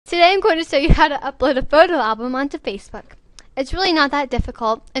Today I'm going to show you how to upload a photo album onto Facebook. It's really not that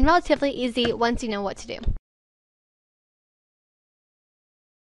difficult and relatively easy once you know what to do.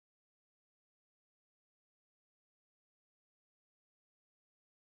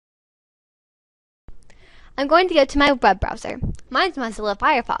 I'm going to go to my web browser. Mine's Mozilla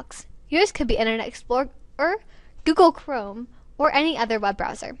Firefox. Yours could be Internet Explorer, Google Chrome, or any other web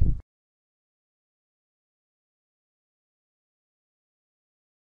browser.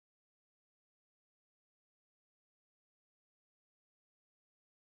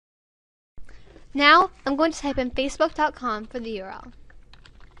 Now, I'm going to type in facebook.com for the URL.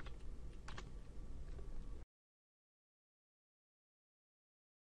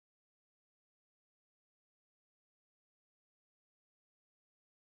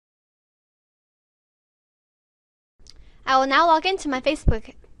 I will now log into my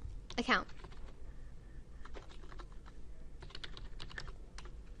Facebook account.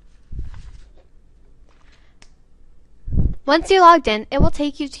 Once you're logged in, it will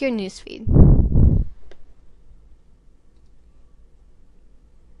take you to your newsfeed.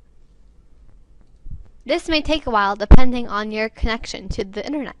 This may take a while depending on your connection to the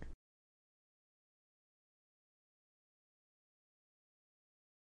internet.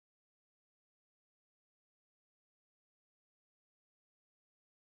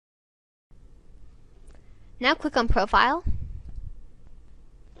 Now click on Profile,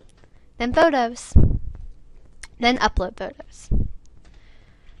 then Photos, then Upload Photos.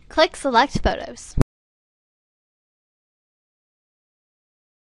 Click Select Photos.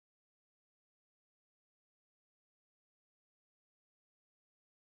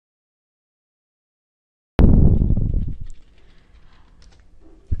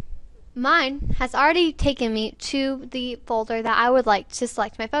 Mine has already taken me to the folder that I would like to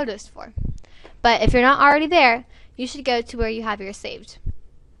select my photos for. But if you're not already there, you should go to where you have yours saved.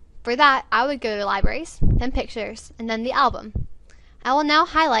 For that, I would go to Libraries, then Pictures, and then the album. I will now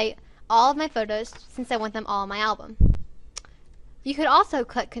highlight all of my photos since I want them all in my album. You could also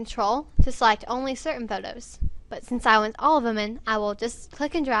click Control to select only certain photos, but since I want all of them in, I will just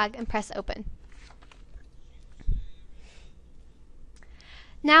click and drag and press Open.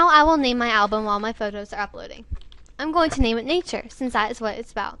 Now I will name my album while my photos are uploading. I'm going to name it Nature, since that is what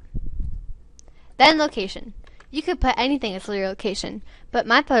it's about. Then Location. You could put anything as your location, but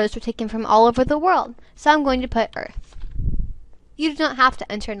my photos were taken from all over the world, so I'm going to put Earth. You do not have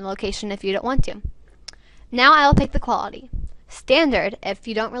to enter in a location if you don't want to. Now I will pick the quality. Standard, if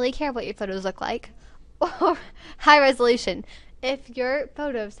you don't really care what your photos look like, or High Resolution, if your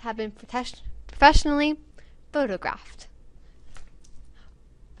photos have been professionally photographed.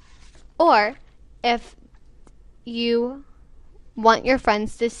 Or if you want your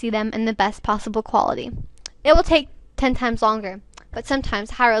friends to see them in the best possible quality. It will take 10 times longer, but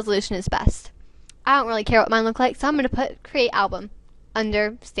sometimes high resolution is best. I don't really care what mine look like, so I'm going to put Create Album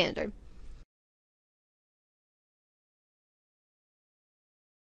under Standard.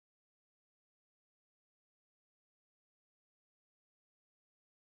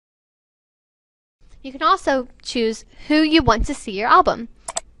 You can also choose who you want to see your album.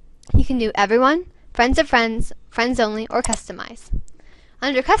 You can do Everyone, Friends of Friends, Friends Only, or Customize.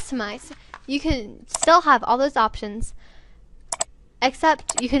 Under Customize, you can still have all those options,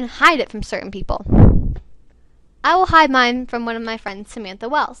 except you can hide it from certain people. I will hide mine from one of my friends, Samantha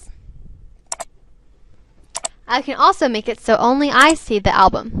Wells. I can also make it so only I see the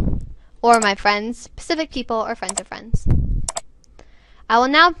album, or my friends, specific people, or friends of friends. I will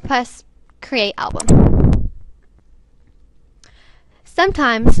now press Create Album.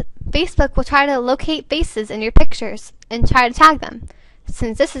 Sometimes Facebook will try to locate faces in your pictures and try to tag them.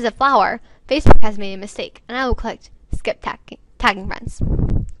 Since this is a flower, Facebook has made a mistake, and I will click Skip Tagging Friends.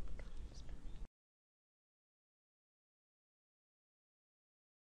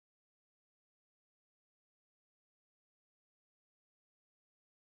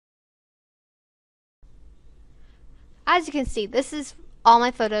 As you can see, this is all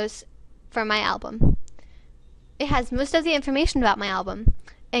my photos from my album. It has most of the information about my album,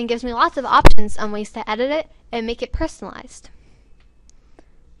 and gives me lots of options on ways to edit it and make it personalized.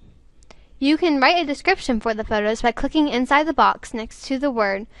 You can write a description for the photos by clicking inside the box next to the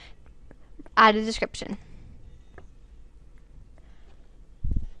word Add a Description.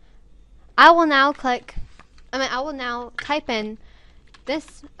 I will now type in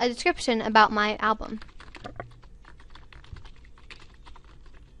a description about my album.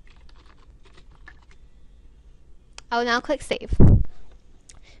 I will now click Save.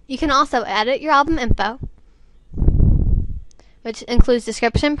 You can also edit your album info, which includes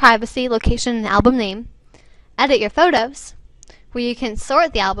description, privacy, location, and album name. Edit your photos, where you can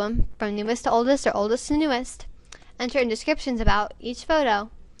sort the album from newest to oldest or oldest to newest, enter in descriptions about each photo,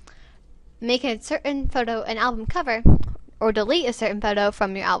 make a certain photo an album cover, or delete a certain photo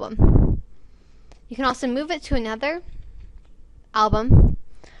from your album. You can also move it to another album,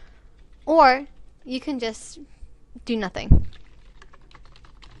 or you can just do nothing.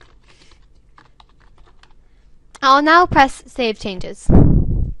 I'll now press Save Changes.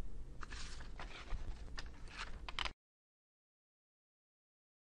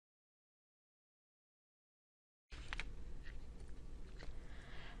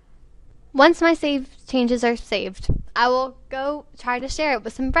 Once my save changes are saved, I will go try to share it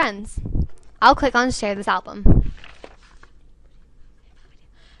with some friends. I'll click on Share this album.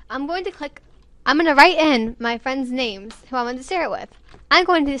 I'm going to write in my friends' names who I want to share it with. I'm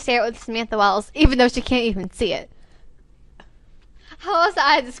going to share it with Samantha Wells, even though she can't even see it. How else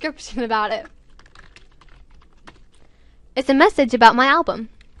add a description about it? It's a message about my album.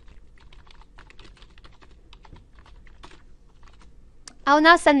 I will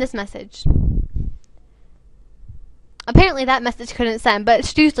now send this message. Apparently that message couldn't send, but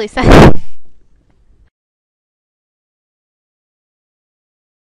it's usually sent.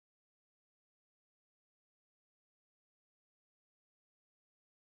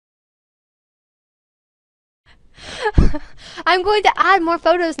 I'm going to add more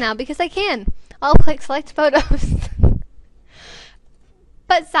photos now because I can. I'll click select photos.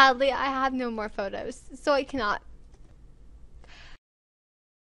 But sadly, I have no more photos, so I cannot.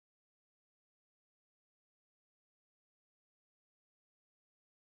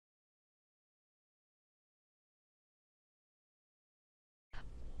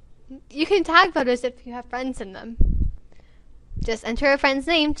 You can tag photos if you have friends in them. Just enter a friend's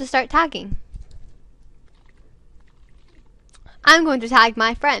name to start tagging. I'm going to tag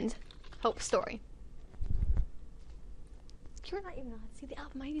my friend, Hope Story. You're not even allowed to see the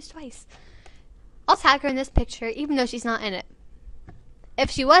album I used twice. I'll tag her in this picture even though she's not in it. If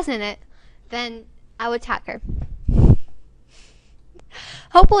she was in it, then I would tag her.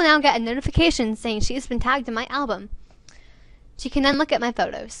 Hope will now get a notification saying she has been tagged in my album. She can then look at my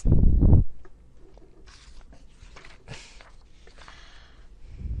photos.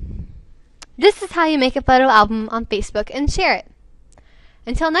 This is how you make a photo album on Facebook and share it.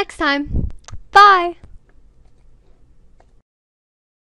 Until next time, bye!